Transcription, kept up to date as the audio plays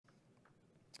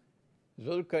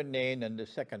Qarnain and the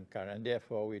second Qarn, and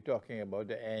therefore we're talking about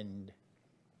the end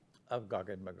of Gog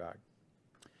and Magog.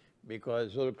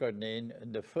 Because Qarnain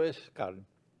and the first Qarn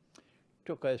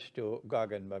took us to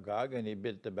Gog and Magog, and he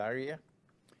built the barrier.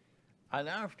 And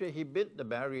after he built the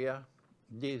barrier,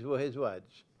 these were his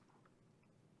words.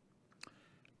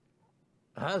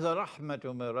 هذا رحمة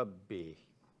من ربي.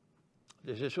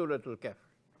 This is Surah Al-Kahf.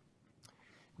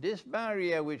 This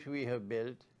barrier which we have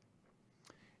built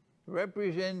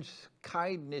represents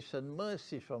kindness and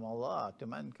mercy from Allah to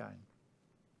mankind.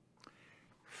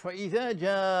 فَإِذَا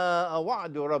جَاءَ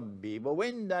وَعْدُ رَبِّي. But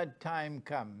when that time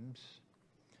comes,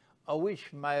 of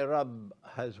which my Rabb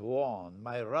has warned,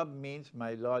 my Rabb means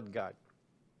my Lord God,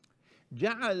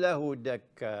 جَعَلَهُ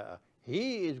دَكَّا.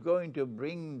 He is going to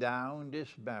bring down this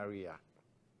barrier.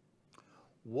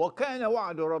 وَكَانَ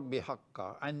وَعْدُ رَبِّي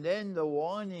حَقًّا. And then the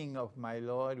warning of my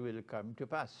Lord will come to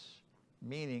pass,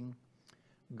 meaning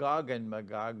Gog and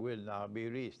Magog will now be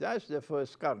reached. That's the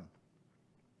first Qarn.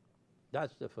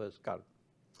 That's the first Qarn.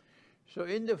 So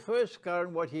in the first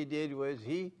Qarn, what he did was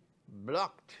he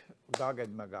blocked Gog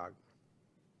and Magog.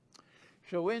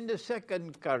 So when the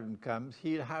second Qarn comes,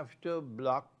 he'll have to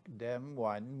block them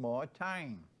one more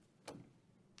time.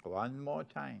 One more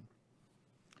time.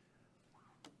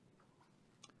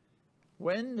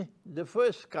 When the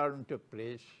first Qarn took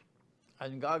place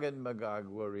and Gog and Magog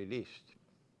were released,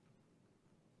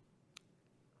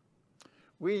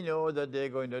 we know that they're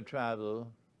going to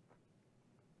travel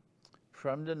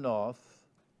from the north,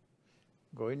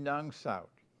 going down south,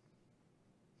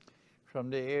 from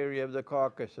the area of the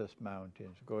Caucasus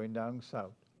Mountains, going down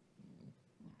south.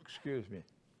 Excuse me.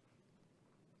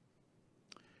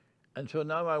 And so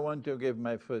now I want to give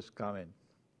my first comment,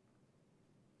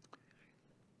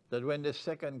 that when the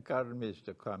second Qarn is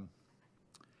to come,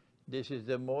 this is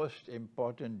the most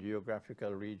important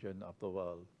geographical region of the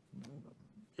world.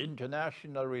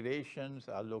 International relations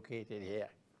are located here.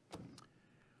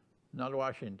 Not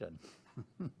Washington,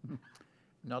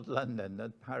 not London,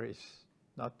 not Paris,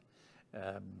 not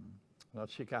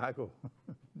Chicago,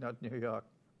 not New York.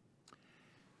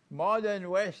 Modern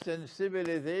Western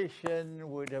civilization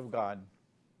would have gone.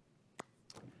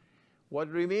 What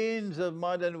remains of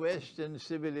modern Western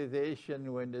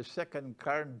civilization when the second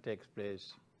Qarn takes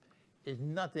place is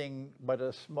nothing but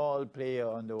a small player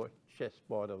on the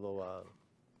chessboard of the world,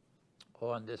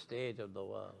 or on the stage of the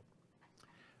world.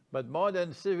 But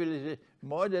modern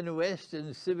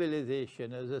Western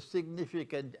civilization as a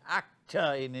significant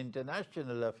actor in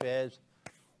international affairs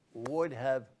would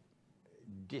have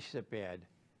disappeared,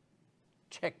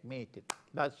 checkmated.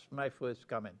 That's my first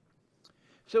comment.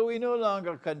 So we're no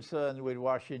longer concerned with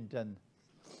Washington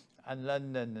and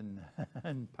London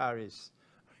and Paris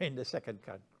in the second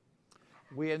Qarn.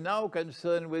 We are now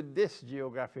concerned with this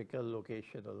geographical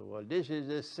location of the world. This is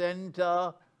the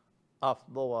center of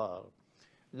the world.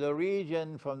 The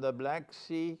region from the Black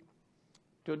Sea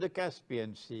to the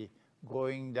Caspian Sea,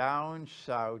 going down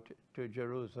south to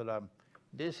Jerusalem.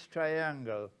 This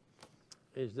triangle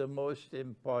is the most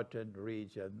important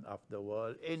region of the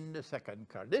world in the second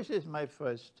Qarn. This is my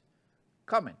first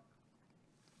comment.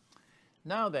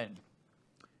 Now then,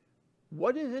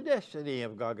 what is the destiny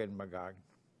of Gog and Magog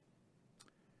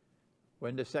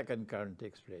when the second Qarn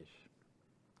takes place?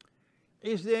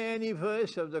 Is there any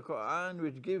verse of the Quran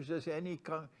which gives us any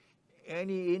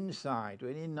insight or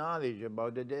any knowledge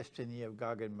about the destiny of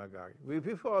Gog and Magog?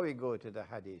 Before we go to the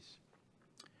hadith,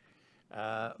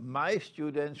 my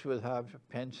students will have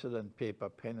pencil and paper,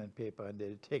 pen and paper, and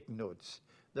they'll take notes.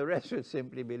 The rest will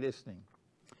simply be listening.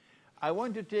 I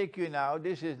want to take you now,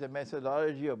 this is the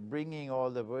methodology of bringing all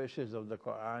the verses of the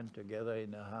Quran together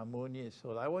in a harmonious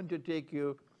whole. I want to take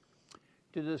you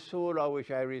to the surah which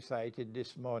I recited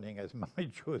this morning as my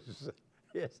juz.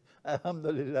 Yes,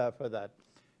 alhamdulillah for that.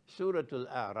 Surah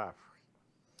Al-A'raf.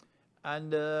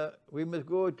 And we must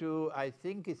go to, I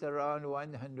think it's around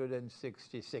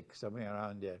 166, somewhere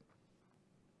around there.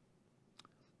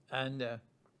 And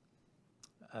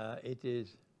it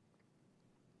is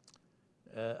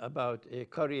about a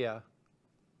Qaria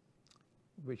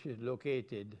which is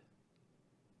located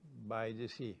by the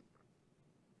sea.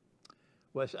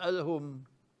 وَاسْأَلْهُمْ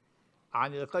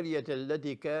عَنِ الْقَرْيَةِ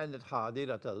الَّتِي كَانَتْ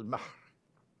حَاضِرَةَ الْبَحْرِ.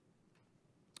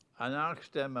 And ask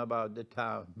them about the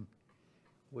town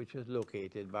which is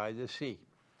located by the sea.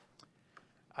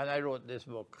 And I wrote this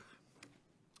book,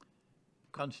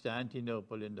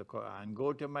 Constantinople in the Quran.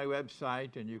 Go to my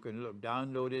website and you can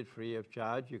download it free of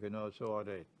charge. You can also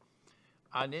order it.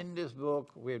 And in this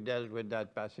book, we've dealt with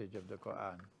that passage of the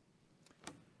Quran.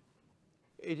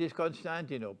 It is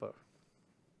Constantinople.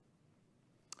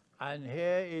 And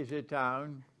here is a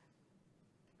town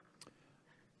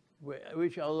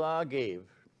which Allah gave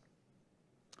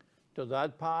to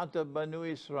that part of Banu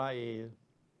Israel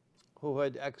who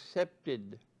had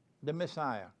accepted the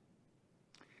Messiah.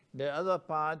 The other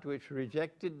part which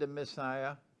rejected the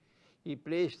Messiah, he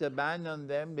placed a ban on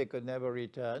them, they could never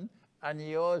return, and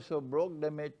he also broke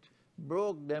them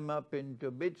up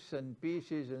into bits and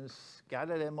pieces and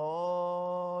scattered them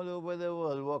all over the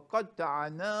world.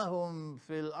 وَقَطَّعْنَاهُمْ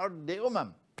فِي الْأَرْضِ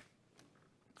أُمَمٍ.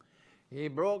 He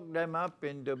broke them up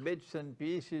into bits and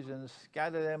pieces and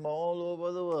scattered them all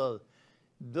over the world.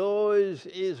 Those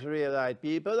Israelite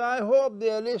people, I hope they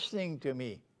are listening to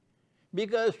me,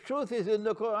 because truth is in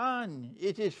the Quran.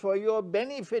 It is for your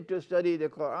benefit to study the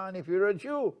Quran if you're a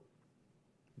Jew.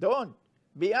 Don't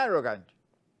be arrogant.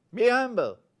 Be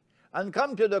humble. And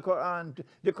come to the Quran.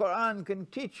 The Quran can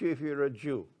teach you if you're a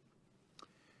Jew.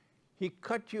 He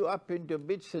cut you up into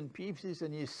bits and pieces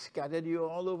and he scattered you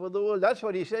all over the world. That's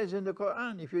what he says in the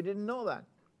Quran, if you didn't know that.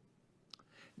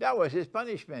 That was his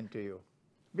punishment to you,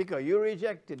 because you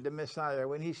rejected the Messiah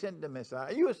when he sent the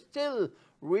Messiah. You still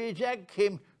reject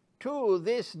him to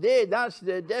this day. That's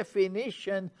the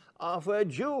definition of a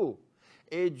Jew.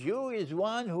 A Jew is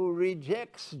one who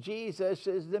rejects Jesus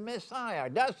as the Messiah.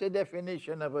 That's the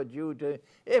definition of a Jew.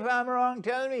 If I'm wrong,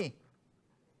 tell me.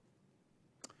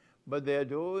 But there are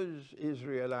those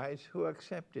Israelites who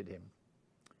accepted him.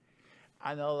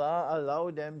 And Allah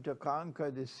allowed them to conquer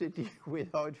the city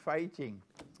without fighting.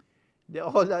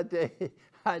 All that they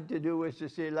had to do was to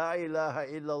say, La ilaha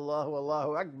illallah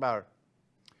wallahu akbar.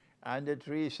 And the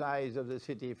three sides of the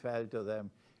city fell to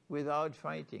them without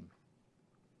fighting.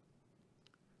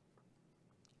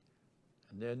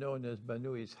 And they're known as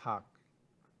Banu Ishaq,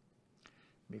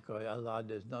 because Allah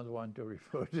does not want to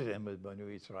refer to them as Banu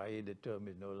Israel. The term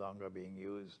is no longer being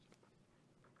used.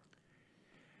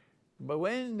 But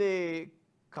when they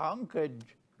conquered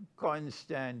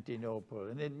Constantinople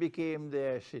and it became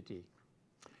their city,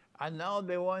 and now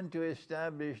they want to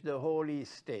establish the holy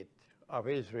state of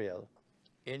Israel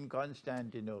in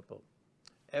Constantinople.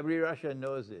 Every Russian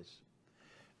knows this.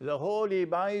 The Holy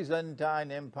Byzantine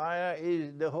Empire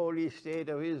is the holy state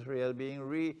of Israel being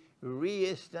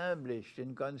re-established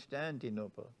in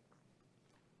Constantinople.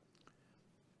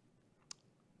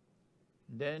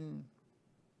 Then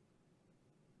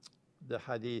the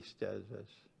hadith tells us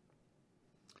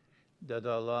that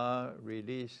Allah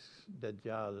released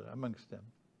Dajjal amongst them.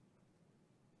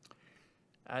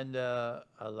 And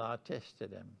Allah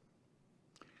tested them.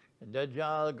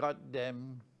 Dajjal got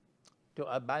them to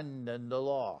abandon the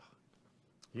law.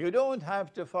 You don't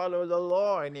have to follow the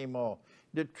law anymore.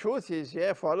 The truth is,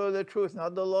 follow the truth,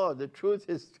 not the law. The truth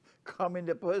is come in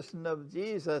the person of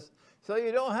Jesus. So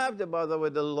you don't have to bother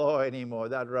with the law anymore,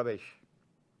 that rubbish,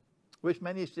 which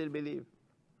many still believe.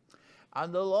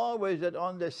 And the law was that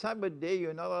on the Sabbath day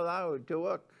you're not allowed to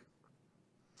work.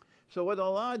 So what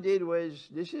Allah did was,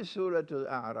 this is Surah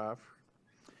Al-A'raf,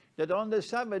 that on the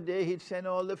Sabbath day he'd send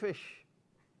all the fish.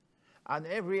 And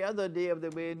every other day of the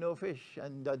way, no fish.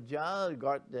 And Dajjal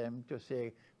got them to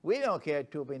say, we don't care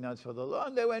 2 peanuts for the law.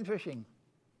 And they went fishing.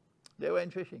 They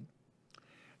went fishing.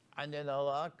 And then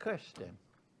Allah cursed them.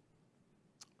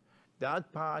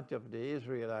 That part of the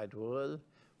Israelite world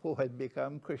who had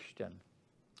become Christian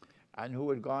and who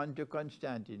had gone to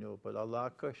Constantinople,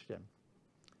 Allah cursed them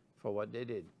for what they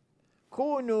did.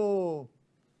 Kunu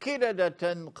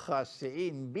kiradatan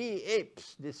khasi'in, be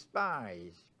apes,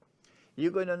 despised.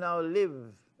 You're going to now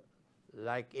live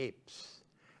like apes.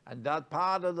 And that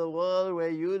part of the world where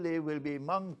you live will be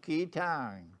monkey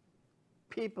town.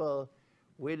 People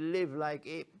will live like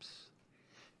apes.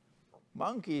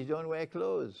 Monkeys don't wear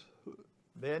clothes.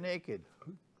 They're naked.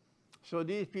 So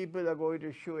these people are going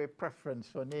to show a preference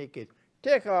for naked.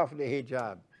 Take off the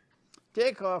hijab.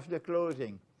 Take off the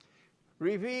clothing.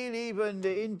 Reveal even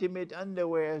the intimate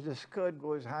underwear as the skirt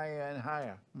goes higher and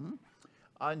higher.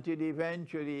 Until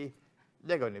eventually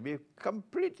they're going to be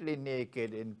completely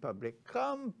naked in public.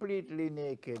 Completely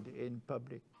naked in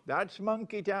public. That's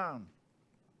Monkey Town.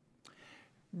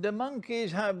 The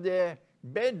monkeys have their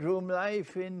bedroom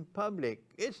life in public.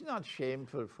 It's not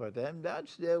shameful for them.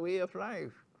 That's their way of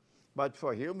life. But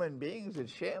for human beings,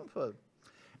 it's shameful.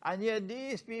 And yet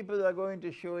these people are going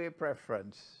to show a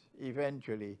preference,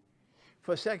 eventually,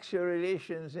 for sexual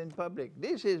relations in public.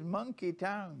 This is Monkey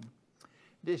Town.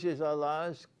 This is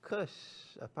Allah's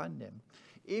curse upon them.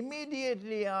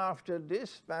 Immediately after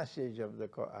this passage of the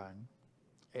Quran,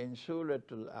 in Surah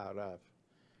Al-A'raf,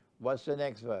 what's the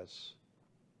next verse?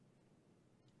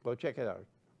 Go check it out.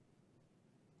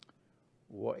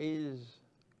 وَإِذْ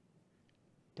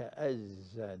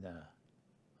تَأَذَّنَ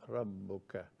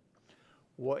رَبُّكَ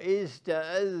وَإِذْ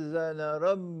تَأَذَّنَ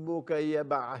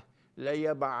رَبُّكَ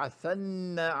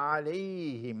لَيَبْعَثَنَّ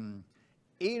عَلَيْهِمْ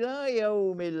إِلَى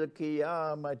يَوْمِ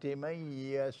الْقِيَامَةِ مَنْ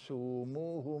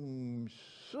يَسُومُهُمْ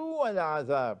سُوءَ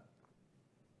الْعَذَابِ.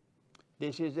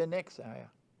 This is the next ayah.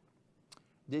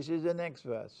 This is the next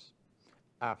verse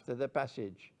after the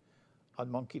passage on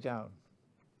Monkey Town.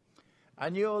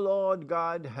 And your Lord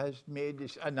God has made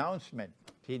this announcement.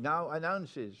 He now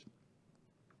announces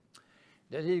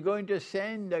that he's going to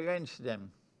send against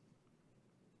them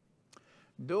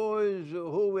those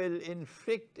who will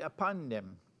inflict upon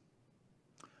them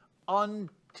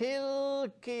until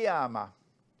Qiyamah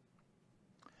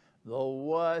the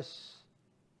worst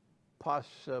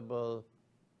possible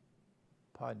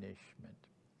punishment.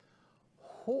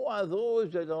 Who are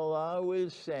those that Allah will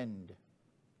send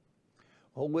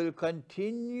who will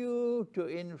continue to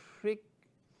inflict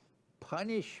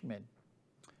punishment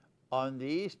on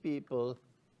these people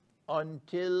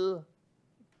until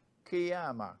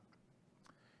Qiyamah?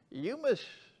 You must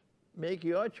make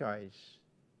your choice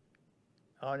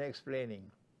on explaining.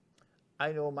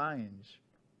 I know mine's.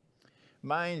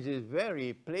 Mine's is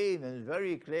very plain and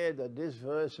very clear that this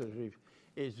verse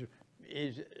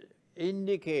is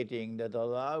indicating that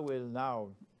Allah will now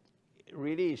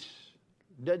release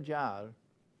Dajjal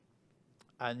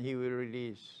and he will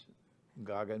release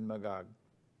Gog and Magog.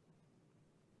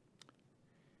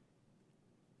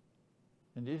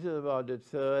 And this is about the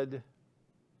third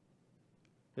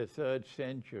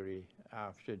century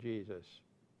after Jesus.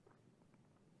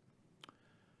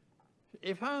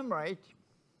 If I'm right,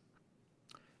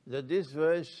 that this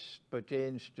verse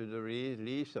pertains to the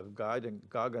release of Gog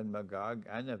and Magog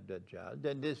and of Dajjal,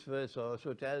 then this verse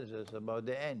also tells us about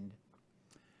the end.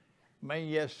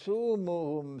 مَنْ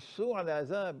يَسُومُهُمْ سُوءَ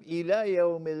الْعَذَابِ إِلَى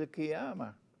يَوْمِ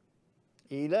الْقِيَامَةِ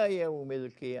إِلَى يَوْمِ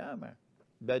الْقِيَامَةِ.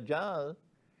 Dajjal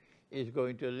is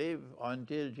going to live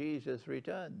until Jesus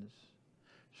returns.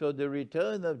 So the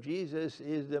return of Jesus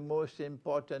is the most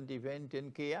important event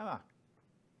in Qiyamah.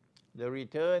 The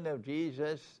return of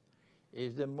Jesus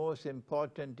is the most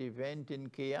important event in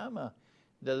Qiyamah.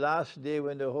 The last day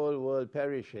when the whole world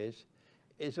perishes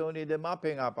is only the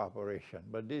mopping up operation,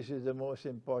 but this is the most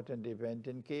important event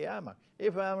in Qiyamah.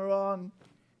 If I'm wrong,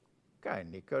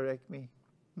 kindly correct me.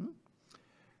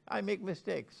 I make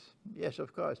mistakes, yes,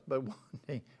 of course, but one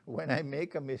thing, when I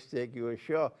make a mistake, you are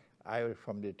sure,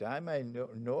 from the time I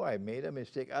know I made a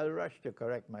mistake, I'll rush to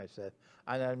correct myself,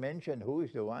 and I'll mention who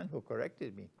is the one who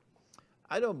corrected me.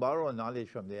 I don't borrow knowledge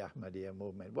from the Ahmadiyya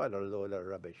movement. What a load of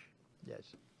rubbish,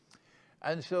 yes.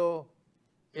 And so,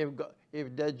 if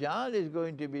Dajjal is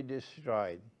going to be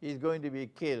destroyed, he's going to be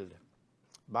killed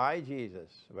by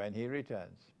Jesus when he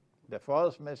returns. The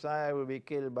false Messiah will be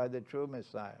killed by the true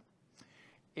Messiah.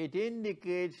 It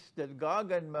indicates that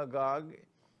Gog and Magog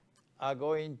are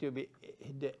going to be,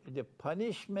 the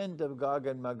punishment of Gog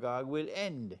and Magog will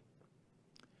end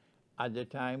at the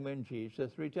time when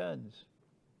Jesus returns.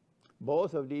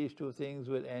 Both of these two things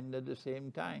will end at the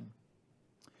same time.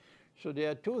 So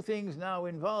there are two things now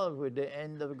involved with the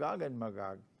end of Gog and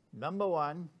Magog. Number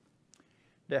one,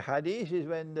 the hadith is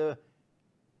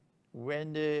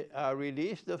when they are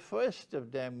released, the first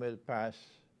of them will pass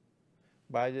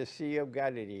by the Sea of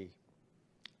Galilee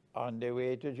on their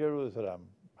way to Jerusalem.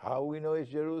 How we know it's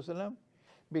Jerusalem?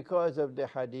 Because of the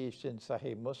hadith in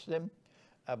Sahih Muslim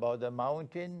about the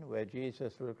mountain where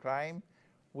Jesus will climb,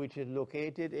 which is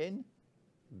located in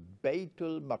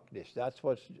Baytul Maqdis. That's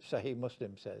what Sahih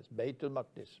Muslim says, Baytul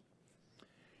Maqdis.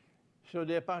 So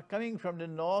they're coming from the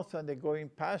north and they're going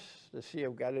past the Sea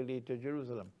of Galilee to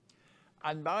Jerusalem.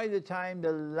 And by the time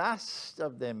the last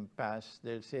of them pass,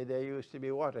 they'll say there used to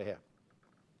be water here.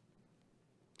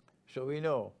 So we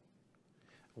know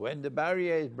when the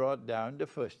barrier is brought down, the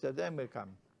first of them will come.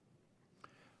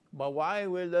 But why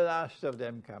will the last of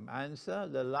them come? Answer,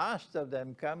 the last of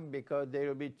them come because they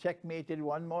will be checkmated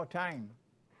one more time.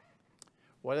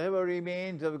 Whatever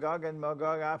remains of Gog and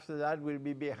Magog after that will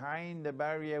be behind the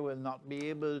barrier, will not be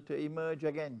able to emerge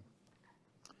again.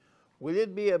 Will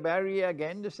it be a barrier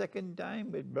again the second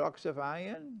time with blocks of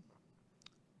iron?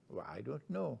 Well, I don't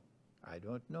know. I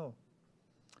don't know.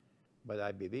 But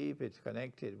I believe it's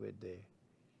connected with the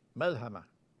Malhama.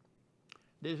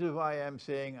 This is why I'm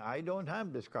saying I don't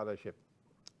have the scholarship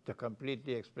to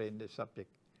completely explain this subject.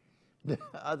 The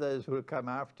others will come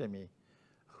after me,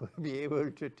 will be able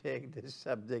to take this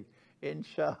subject,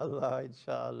 inshallah,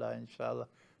 inshallah, inshallah,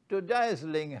 to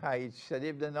dazzling heights. And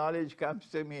if the knowledge comes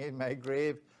to me in my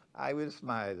grave, I will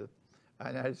smile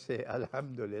and I'll say,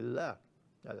 Alhamdulillah,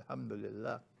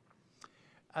 Alhamdulillah.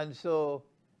 And so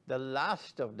the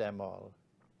last of them all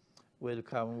will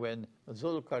come when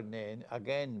Dhul Qarnain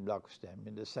again blocks them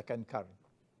in the second Qarn.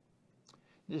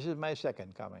 This is my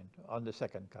second comment on the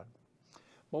second Qarn.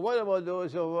 But what about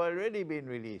those who have already been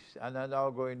released and are now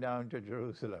going down to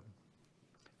Jerusalem,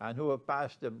 and who have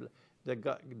passed the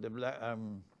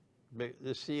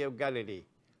Sea of Galilee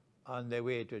on their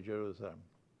way to Jerusalem?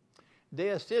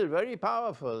 They are still very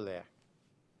powerful there.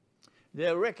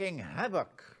 They're wreaking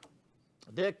havoc.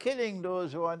 They're killing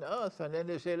those who are on earth, and then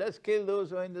they say, let's kill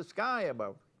those who are in the sky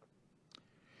above.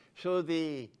 So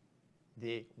the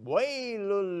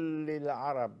wailul lil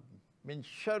Arab min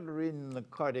sharrin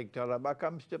qad iqtaraba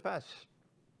comes to pass.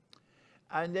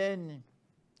 And then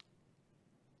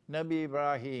Nabi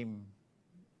Ibrahim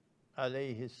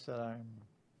alayhi salam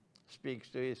speaks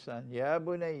to his son, Ya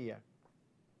bunayya,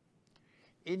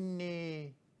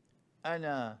 inni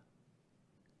ana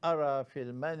ara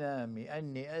fil manami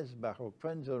anni azbahuk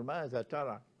fanzur maza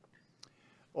tara.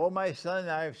 Oh my son,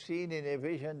 I've seen in a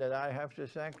vision that I have to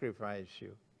sacrifice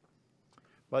you.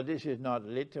 But this is not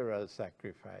literal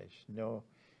sacrifice. No.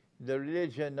 The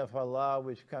religion of Allah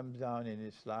which comes down in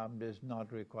Islam does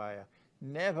not require,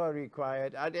 never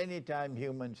required at any time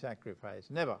human sacrifice.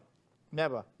 Never,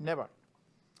 never, never.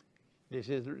 This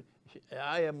is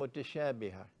ayah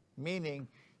mutashabiha, meaning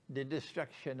the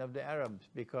destruction of the Arabs,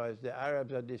 because the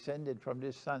Arabs are descended from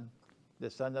this son, the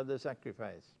son of the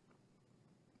sacrifice.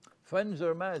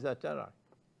 Fanzur maza tara.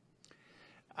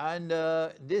 And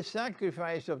this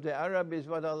sacrifice of the Arab is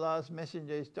what Allah's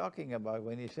Messenger is talking about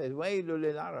when he says, Wailul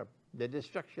lil Arab, the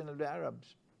destruction of the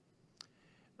Arabs.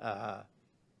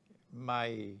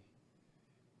 My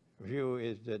view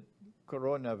is that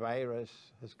coronavirus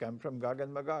has come from Gog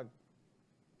and Magog.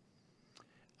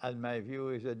 And my view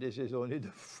is that this is only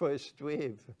the first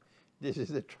wave. This is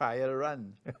the trial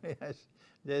run. Yes,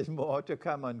 there's more to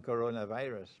come on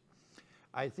coronavirus.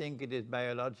 I think it is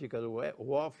biological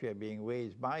warfare being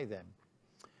waged by them.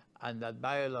 And that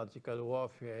biological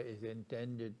warfare is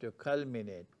intended to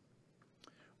culminate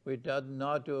with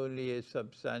not only a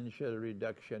substantial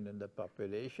reduction in the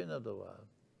population of the world,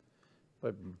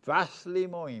 but vastly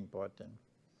more important,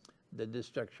 the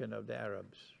destruction of the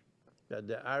Arabs. That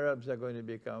the Arabs are going to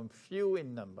become few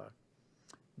in number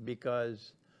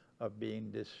because of being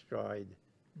destroyed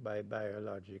by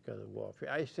biological warfare.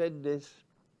 I said this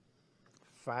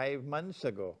 5 months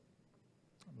ago,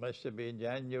 must have been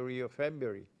January or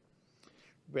February,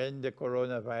 when the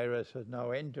coronavirus was now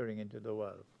entering into the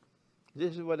world.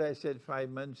 This is what I said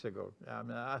 5 months ago. I'm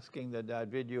asking that that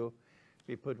video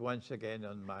be put once again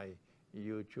on my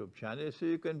YouTube channel so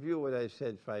you can view what I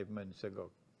said 5 months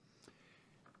ago.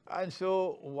 And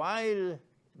so while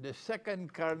the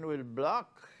second Qarn will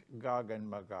block Gog and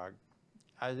Magog,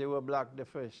 as they were blocked the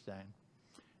first time,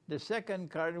 the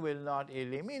second Qarn will not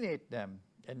eliminate them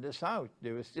in the south.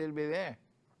 They will still be there.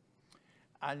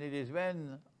 And it is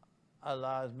when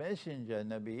Allah's Messenger,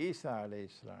 Nabi Isa alayhi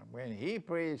salam, when he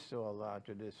prays to Allah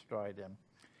to destroy them,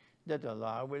 that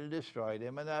Allah will destroy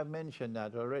them, and I've mentioned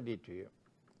that already to you.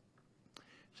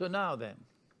 So now then,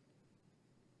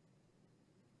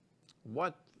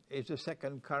 what is the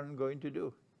second Qarn going to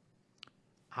do?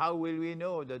 How will we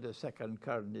know that the second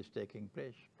Qarn is taking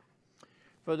place?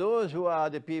 For those who are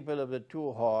the people of the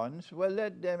two horns, well,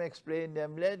 let them explain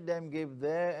them, let them give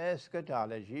their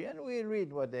eschatology, and we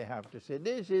read what they have to say.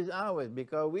 This is ours,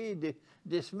 because we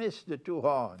dismiss the two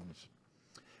horns.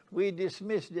 We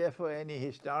dismiss, therefore, any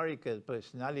historical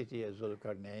personality as Dhul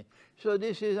Qarnain. So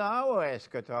this is our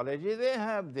eschatology. They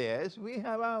have theirs, we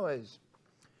have ours.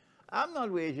 I'm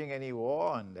not waging any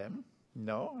war on them.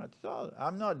 No, at all.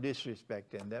 I'm not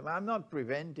disrespecting them. I'm not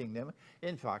preventing them.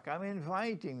 In fact, I'm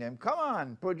inviting them. Come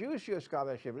on, produce your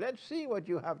scholarship. Let's see what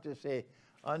you have to say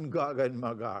on Gog and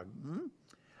Magog.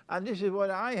 And this is what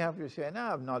I have to say. And I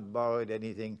have not borrowed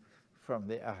anything from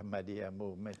the Ahmadiyya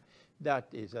movement. That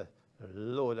is a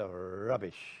load of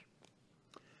rubbish.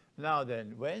 Now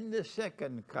then, when the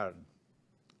second Qarn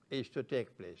is to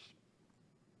take place,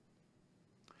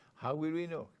 how will we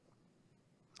know?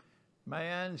 My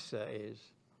answer is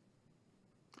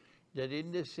that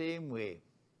in the same way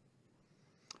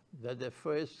that the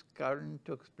first Qarn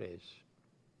took place,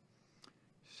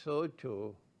 so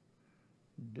too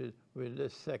will the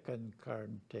second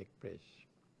Qarn take place.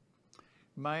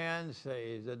 My answer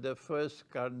is that the first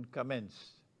Qarn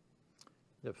commenced.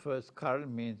 The first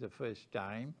Qarn means the first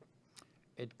time.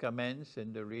 It commenced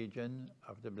in the region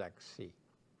of the Black Sea.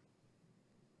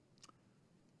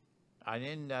 And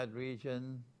in that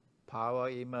region, power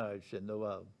emerged in the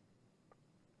world.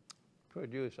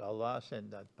 Produced, Allah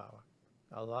sent that power.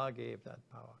 Allah gave that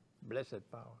power, blessed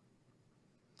power.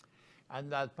 And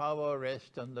that power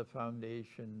rests on the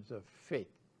foundations of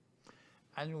faith.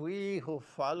 And we who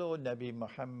follow Nabi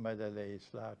Muhammad alayhi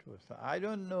salatu wasalam, I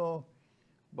don't know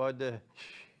but the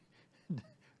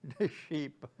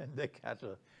sheep and the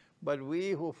cattle. But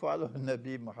we who follow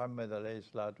Nabi Muhammad alayhi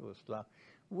salatu wasalam,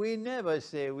 we never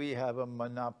say we have a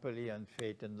monopoly on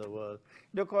faith in the world.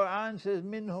 The Quran says,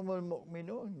 minhumul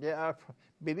mu'minun. There are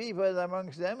believers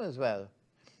amongst them as well.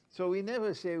 So we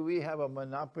never say we have a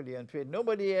monopoly on faith.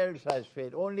 Nobody else has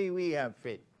faith. Only we have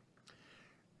faith.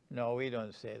 No, we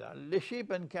don't say that. The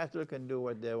sheep and cattle can do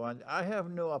what they want. I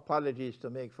have no apologies to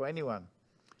make for anyone.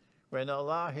 When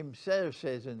Allah Himself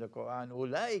says in the Quran,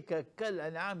 Ulaika kal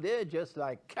an'am, they're just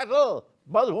like cattle.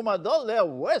 Bal hum adall, they're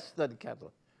worse than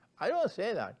cattle. I don't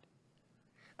say that.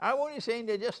 I'm only saying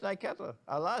they're just like cattle.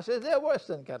 Allah says they're worse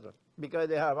than cattle because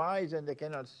they have eyes and they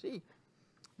cannot see.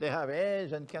 They have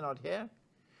ears and cannot hear.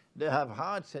 They have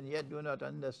hearts and yet do not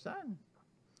understand.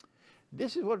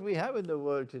 This is what we have in the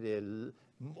world today.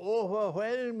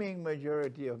 Overwhelming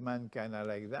majority of mankind are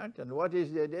like that. And what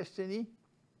is their destiny?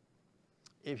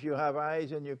 If you have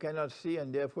eyes and you cannot see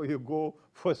and therefore you go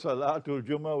for Salatul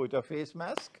Jummah with a face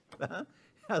mask,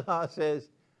 Allah says,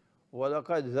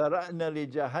 وَلَقَدْ زَرَعْنَا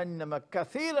لِجَهَنَّمَ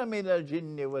كَثِيرًا مِنَ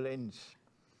الْجِنِّ وَالْإِنسِ.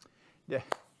 The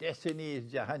destiny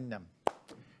is Jahannam.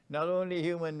 Not only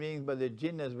human beings, but the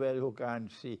jinn as well who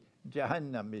can't see.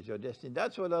 Jahannam is your destiny.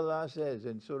 That's what Allah says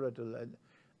in Surah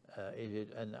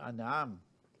Al-An'am,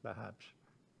 perhaps.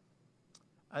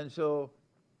 And so,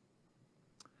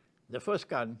 the first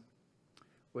Qarn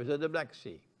was at the Black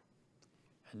Sea.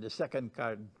 And the second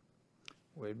Qarn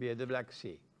will be at the Black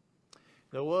Sea.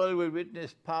 The world will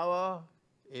witness power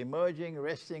emerging,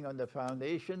 resting on the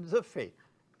foundations of faith.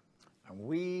 And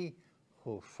we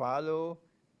who follow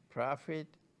Prophet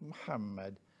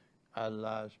Muhammad,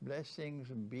 Allah's blessings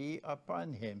be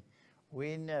upon him,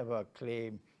 we never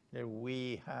claim that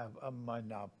we have a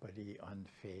monopoly on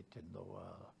faith in the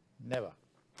world. Never.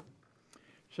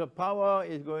 So power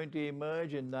is going to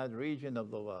emerge in that region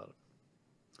of the world,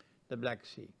 the Black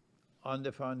Sea, on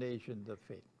the foundations of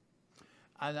faith.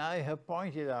 And I have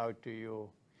pointed out to you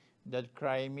that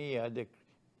Crimea, the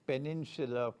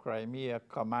peninsula of Crimea,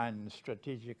 commands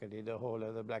strategically the whole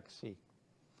of the Black Sea.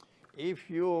 If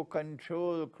you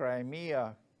control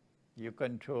Crimea, you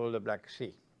control the Black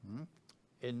Sea,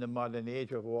 in the modern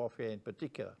age of warfare in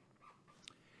particular.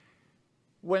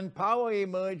 When power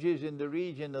emerges in the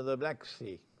region of the Black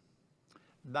Sea,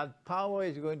 that power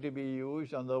is going to be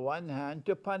used on the one hand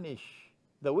to punish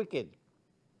the wicked,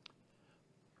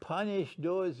 punish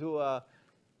those who are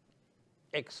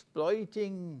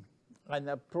exploiting and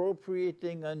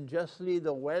appropriating unjustly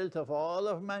the wealth of all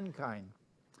of mankind,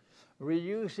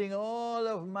 reducing all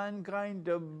of mankind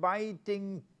to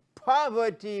biting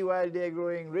poverty while they're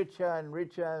growing richer and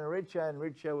richer and richer and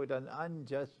richer with an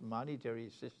unjust monetary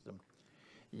system,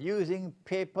 using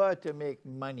paper to make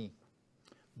money,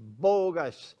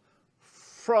 bogus,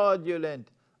 fraudulent,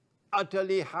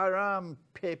 utterly haram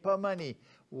paper money,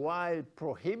 while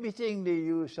prohibiting the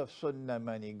use of sunnah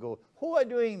money, gold. Who are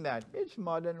doing that? It's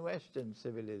modern Western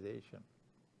civilization.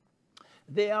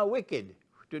 They are wicked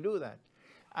to do that.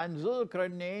 And Dhul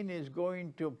Qarnain is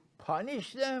going to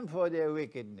punish them for their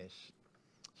wickedness.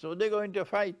 So they're going to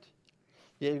fight.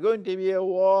 There's going to be a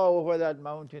war over that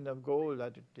mountain of gold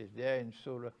that it is there in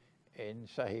Surah, in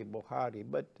Sahih Bukhari.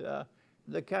 But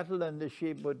the cattle and the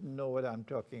sheep wouldn't know what I'm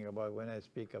talking about when I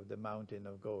speak of the mountain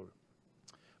of gold.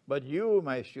 But you,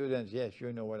 my students, yes,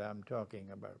 you know what I'm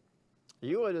talking about.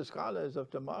 You are the scholars of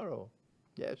tomorrow.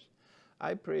 Yes,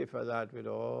 I pray for that with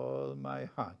all my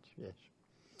heart, yes.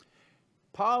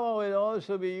 Power will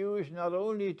also be used not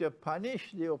only to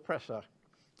punish the oppressor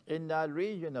in that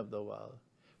region of the world,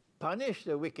 punish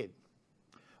the wicked,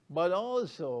 but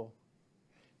also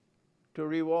to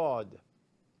reward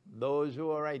those who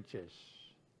are righteous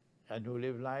and who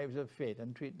live lives of faith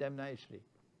and treat them nicely.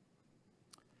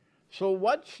 So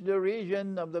watch the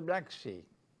region of the Black Sea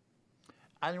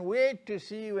and wait to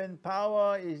see when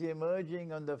power is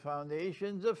emerging on the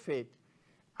foundations of faith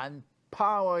and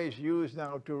power is used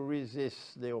now to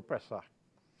resist the oppressor.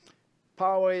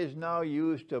 Power is now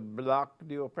used to block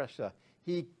the oppressor.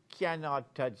 He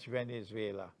cannot touch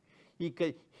Venezuela.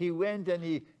 He went and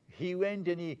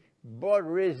he brought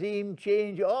regime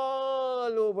change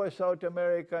all over South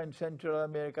America and Central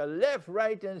America, left,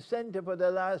 right, and center for the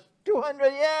last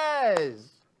 200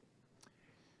 years.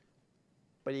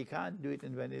 But he can't do it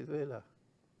in Venezuela.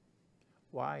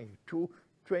 Why?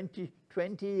 20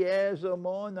 years or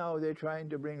more now they're trying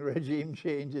to bring regime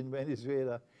change in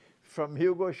Venezuela, from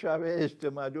Hugo Chavez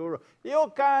to Maduro.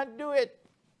 You can't do it.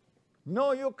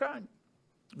 No, you can't,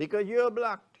 because you're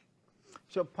blocked.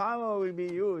 So power will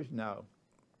be used now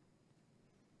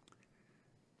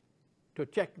to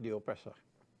check the oppressor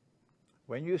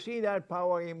When you see that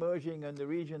power emerging in the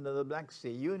region of the Black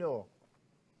Sea, you know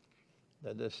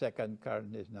that the second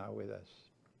Qarn is now with us.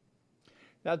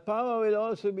 That power will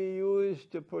also be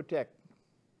used to protect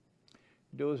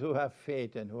those who have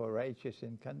faith and who are righteous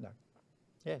in conduct.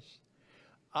 Yes,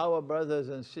 our brothers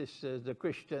and sisters, the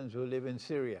Christians who live in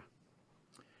Syria,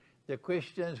 the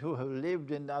Christians who have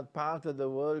lived in that part of the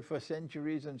world for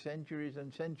centuries and centuries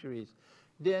and centuries,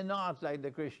 they're not like the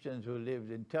Christians who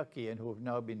lived in Turkey and who have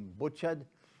now been butchered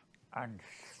and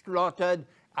slaughtered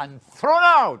and thrown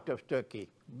out of Turkey.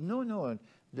 No, no,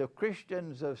 the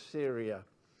Christians of Syria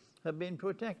have been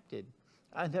protected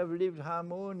and have lived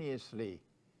harmoniously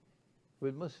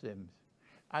with Muslims.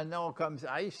 And now comes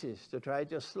ISIS to try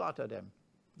to slaughter them.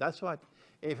 That's what.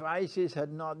 If ISIS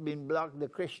had not been blocked, the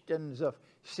Christians of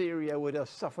Syria would have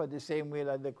suffered the same way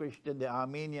like the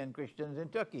Armenian Christians in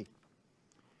Turkey.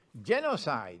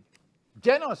 Genocide,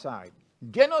 genocide,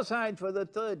 genocide for the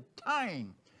third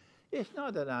time. It's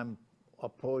not that I'm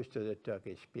opposed to the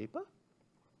Turkish people.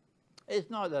 It's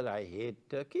not that I hate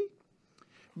Turkey,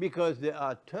 because there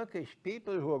are Turkish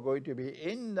people who are going to be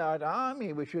in that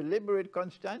army which will liberate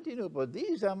Constantinople.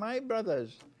 These are my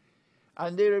brothers.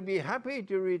 And they will be happy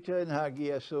to return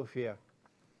Hagia Sophia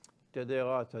to their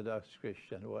Orthodox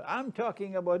Christian world. I'm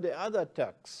talking about the other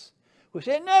Turks who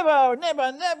say, never,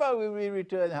 never, never will we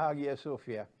return Hagia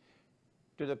Sophia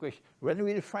to the Christian. When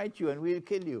we'll fight you and we'll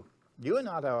kill you. You're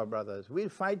not our brothers. We'll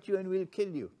fight you and we'll kill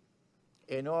you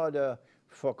in order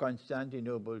for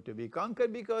Constantinople to be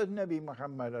conquered, because Nabi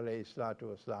Muhammad alayhi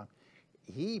salatu wasalam,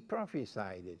 he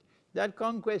prophesied it. That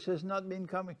conquest has not been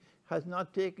coming, has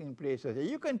not taken place.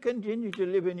 You can continue to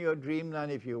live in your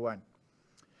dreamland if you want.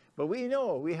 But we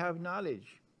know, we have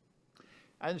knowledge.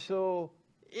 And so,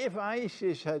 if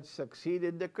ISIS had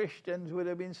succeeded, the Christians would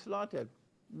have been slaughtered.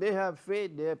 They have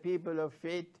faith, they're people of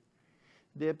faith.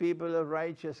 They're people of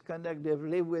righteous conduct. They've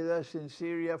lived with us in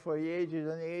Syria for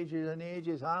ages and ages and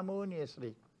ages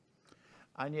harmoniously.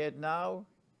 And yet now,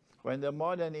 when the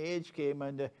modern age came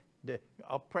and the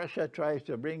oppressor tries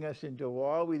to bring us into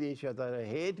war with each other,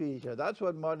 hate with each other, that's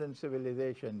what modern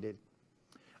civilization did.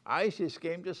 ISIS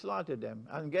came to slaughter them.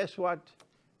 And guess what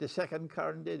the second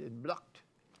Qarn did? It blocked.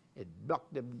 It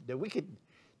blocked the wicked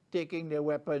taking their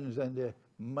weapons and the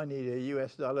money, the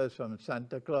US dollars from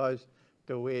Santa Claus,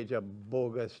 to wage a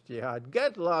bogus jihad.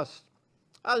 Get lost.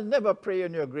 I'll never pray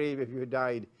in your grave if you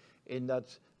died in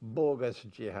that bogus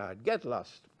jihad. Get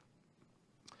lost.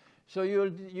 So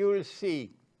you'll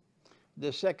see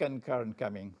the second Qarn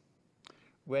coming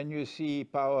when you see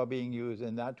power being used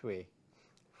in that way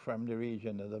from the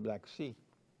region of the Black Sea.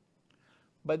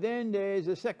 But then there is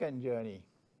a second journey.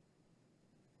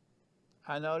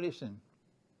 And now listen.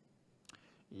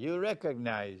 You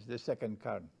recognize the second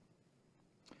Qarn.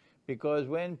 Because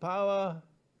when power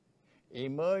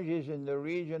emerges in the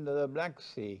region of the Black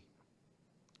Sea,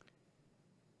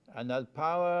 and that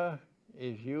power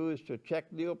is used to check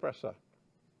the oppressor,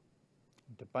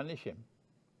 to punish him,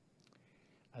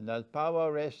 and that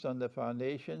power rests on the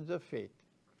foundations of faith,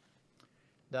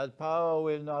 that power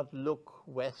will not look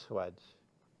westwards,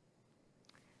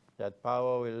 that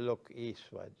power will look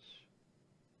eastwards.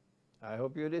 I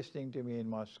hope you're listening to me in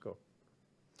Moscow.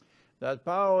 That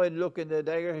power will look in the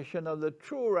direction of the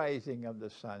true rising of the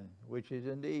sun, which is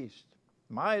in the east.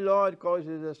 My Lord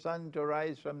causes the sun to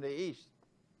rise from the east.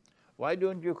 Why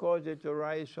don't you cause it to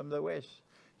rise from the west?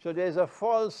 So there's a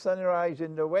false sunrise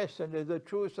in the west and there's a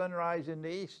true sunrise in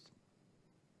the east.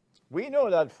 We know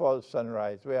that false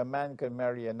sunrise where a man can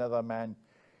marry another man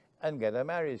and get a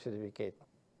marriage certificate.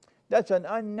 That's an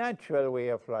unnatural way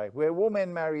of life, where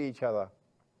women marry each other.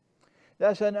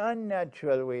 That's an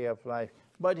unnatural way of life.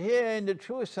 But here in the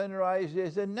true sunrise,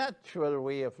 there's a natural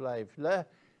way of life. لَمْ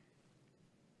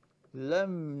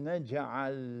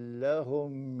نَجْعَلْ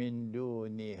لَهُم مِّن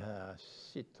دُونِهَا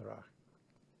سِتْرًا.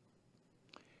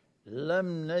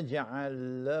 لَمْ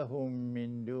نَجْعَلْ لَهُم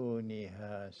مِّن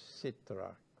دُونِهَا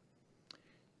سِتْرًا.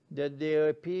 That there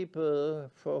are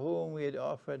people for whom we had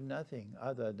offered nothing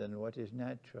other than what is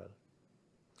natural.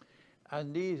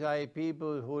 And these are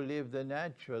people who live the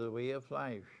natural way of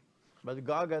life. But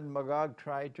Gog and Magog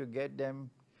tried to get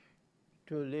them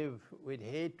to live with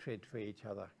hatred for each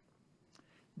other.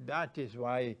 That is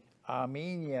why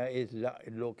Armenia is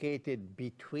located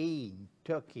between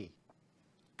Turkey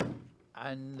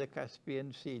and the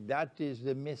Caspian Sea. That is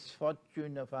the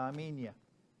misfortune of Armenia.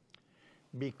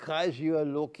 Because you are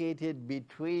located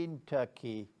between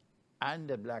Turkey and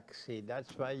the Black Sea,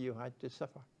 that's why you had to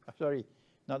suffer. Sorry,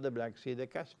 not the Black Sea, the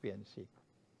Caspian Sea.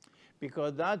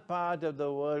 Because that part of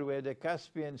the world where the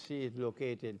Caspian Sea is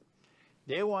located,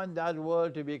 they want that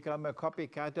world to become a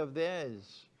copycat of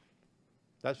theirs.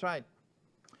 That's right.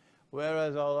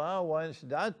 Whereas Allah wants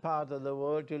that part of the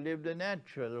world to live the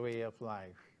natural way of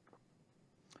life.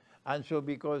 And so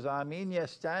because Armenia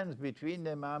stands between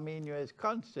them, Armenia is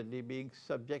constantly being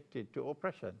subjected to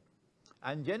oppression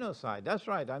and genocide. That's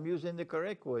right, I'm using the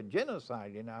correct word,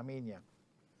 genocide in Armenia.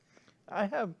 I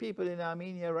have people in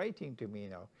Armenia writing to me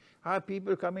now. I have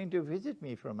people coming to visit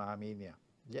me from Armenia,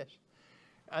 yes.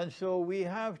 And so we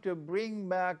have to bring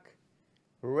back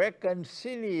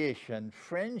reconciliation,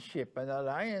 friendship and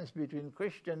alliance between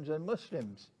Christians and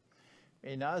Muslims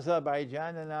in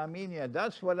Azerbaijan and Armenia.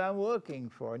 That's what I'm working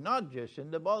for, not just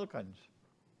in the Balkans.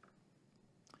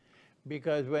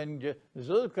 Because when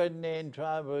Zulkarnain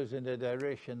travels in the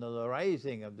direction of the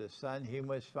rising of the sun, he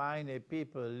must find a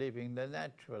people living the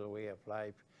natural way of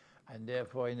life and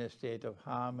therefore in a state of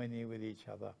harmony with each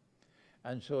other.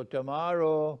 And so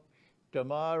tomorrow,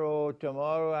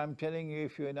 I'm telling you,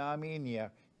 if you're in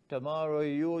Armenia, tomorrow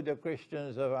you, the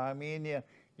Christians of Armenia,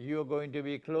 you're going to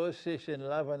be closest in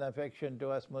love and affection to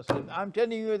us Muslims. I'm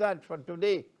telling you that for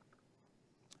today,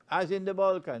 as in the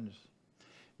Balkans.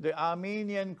 The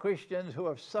Armenian Christians who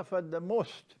have suffered the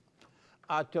most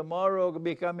are tomorrow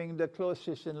becoming the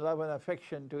closest in love and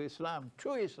affection to Islam,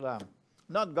 true Islam,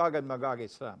 not Gog and Magog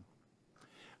Islam.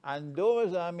 And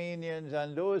those Armenians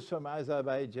and those from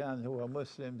Azerbaijan who are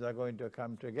Muslims are going to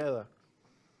come together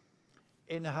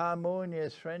in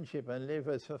harmonious friendship and live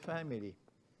as a family.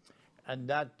 And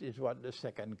that is what the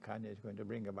second Qarn is going to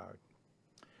bring about.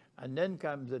 And then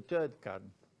comes the third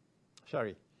Qarn,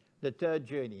 the third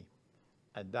journey.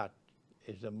 And that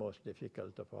is the most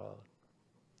difficult of all.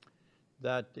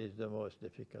 That is the most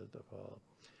difficult of all.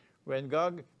 When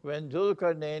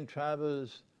Zulkarnain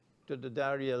travels to the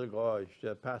Dariel Gorge,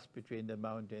 the pass between the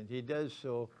mountains, he does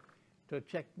so to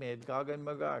checkmate Gog and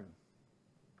Magog.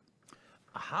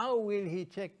 How will he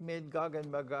checkmate Gog and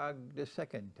Magog the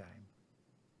second time?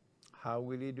 How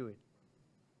will he do it?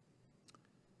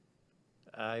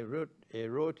 I wrote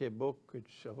a book,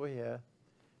 it's over here,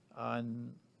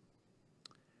 on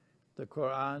the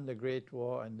Quran, the Great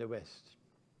War, and the West.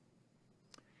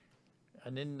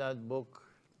 And in that book,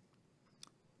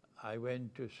 I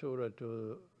went to Surah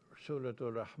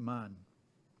Al-Rahman.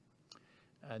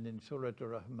 And in Surah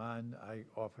Al-Rahman, I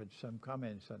offered some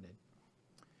comments on it.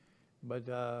 But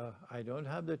I don't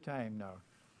have the time now.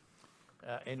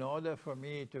 In order for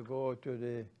me to go to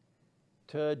the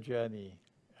third journey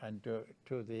and to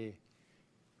the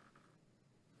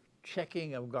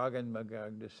checking of Gog and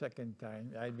Magog the second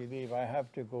time, I believe I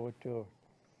have to go to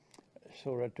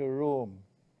Surah Rum.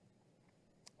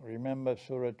 Remember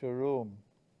Surah Rum.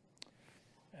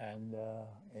 And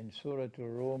in Surah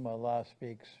Rum, Allah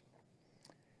speaks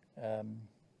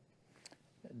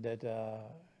that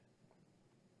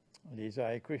these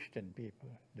are Christian people,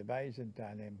 the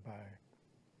Byzantine Empire.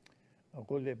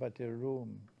 غُلِبَتِ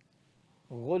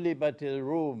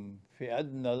الروم في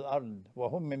أدنى الأرض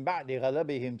وهم من بعد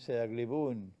غلبهم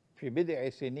سيغلبون في بضع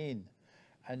سنين.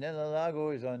 And then Allah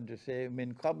goes on to say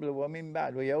من قبل ومن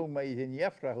بعد ويومئذ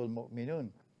يفرح المؤمنون.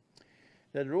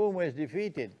 That Rome was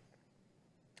defeated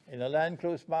in a land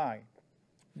close by,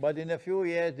 but in a few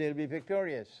years they'll be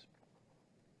victorious.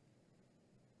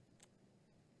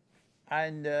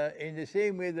 And in the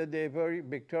same way that they were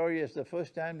victorious the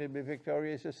first time, they'll be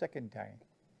victorious the second time.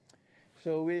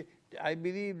 So I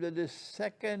believe that the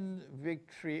second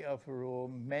victory of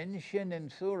Rome, mentioned in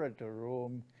Surah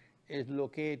Rome, is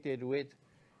located with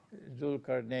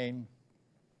Zulkarnain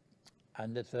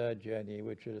and the third journey,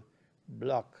 which will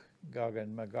block Gog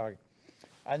and Magog.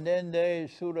 And then there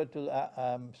is Surah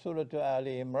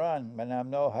Ali Imran, and I'm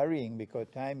now hurrying because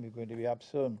time is going to be up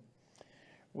soon,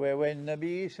 where when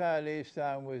Nabi Isa alayhi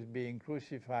salam was being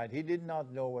crucified, he did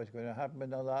not know what's going to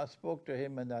happen. Allah spoke to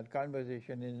him in that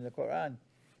conversation in the Quran.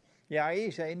 Ya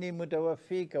Isa, inni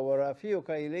mutawaffika wa rafi'uka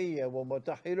ilayya wa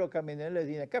mutahhiruka min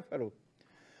alladhina kafaru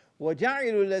wa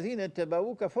ja'ilu alladhina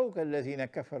tabawuka fawqa alladhina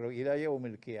kafaru ila yawm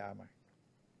al-qiyamah.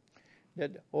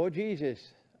 That, oh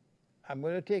Jesus, I'm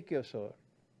going to take your soul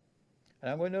and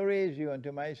I'm going to raise you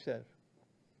unto myself.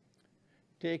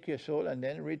 Take your soul and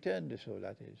then return the soul,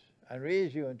 that is, and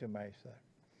raise you unto myself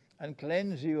and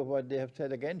cleanse you of what they have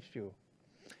said against you.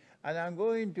 And I'm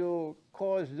going to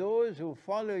cause those who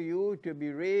follow you to be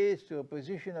raised to a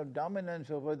position of dominance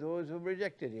over those who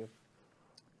rejected you.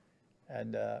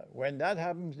 And when that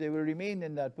happens, they will remain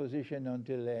in that position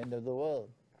until the end of the world.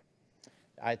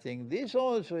 I think this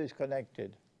also is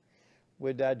connected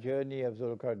with that journey of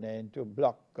Zulkarnain to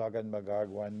block Gog and Magog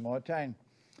one more time.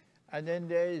 And then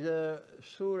there is a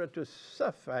Surah to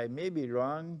Saf, I may be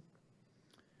wrong.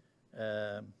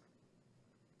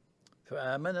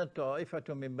 فآمنت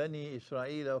طائفة من بني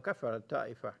إسرائيل وكفرت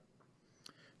طائفة.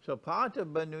 So part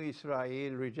of Banu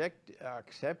Israel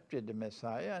accepted the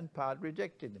Messiah and part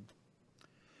rejected him.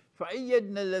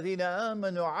 فَأَيَّدْنَا الَّذِينَ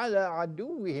آمَنُوا عَلَىٰ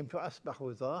عَدُوِّهِمْ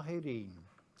فَأَصْبَحُوا ظَاهِرِينَ.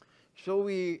 So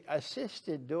we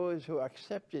assisted those who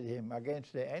accepted him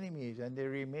against their enemies, and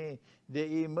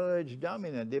they emerged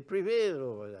dominant, they prevailed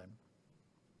over them.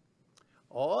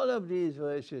 All of these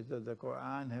verses of the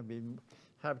Quran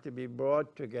have to be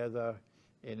brought together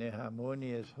in a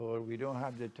harmonious whole. We don't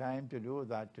have the time to do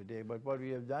that today, but what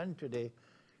we have done today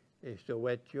is to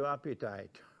whet your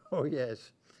appetite, oh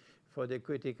yes, for the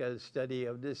critical study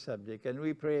of this subject. And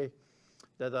we pray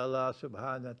that Allah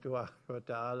subhanahu wa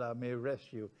ta'ala may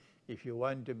rest you if you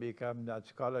want to become that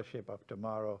scholarship of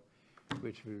tomorrow,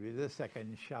 which will be the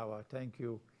second shower. Thank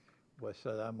you.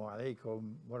 Wassalamu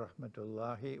alaikum wa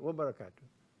rahmatullahi wa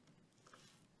barakatuh.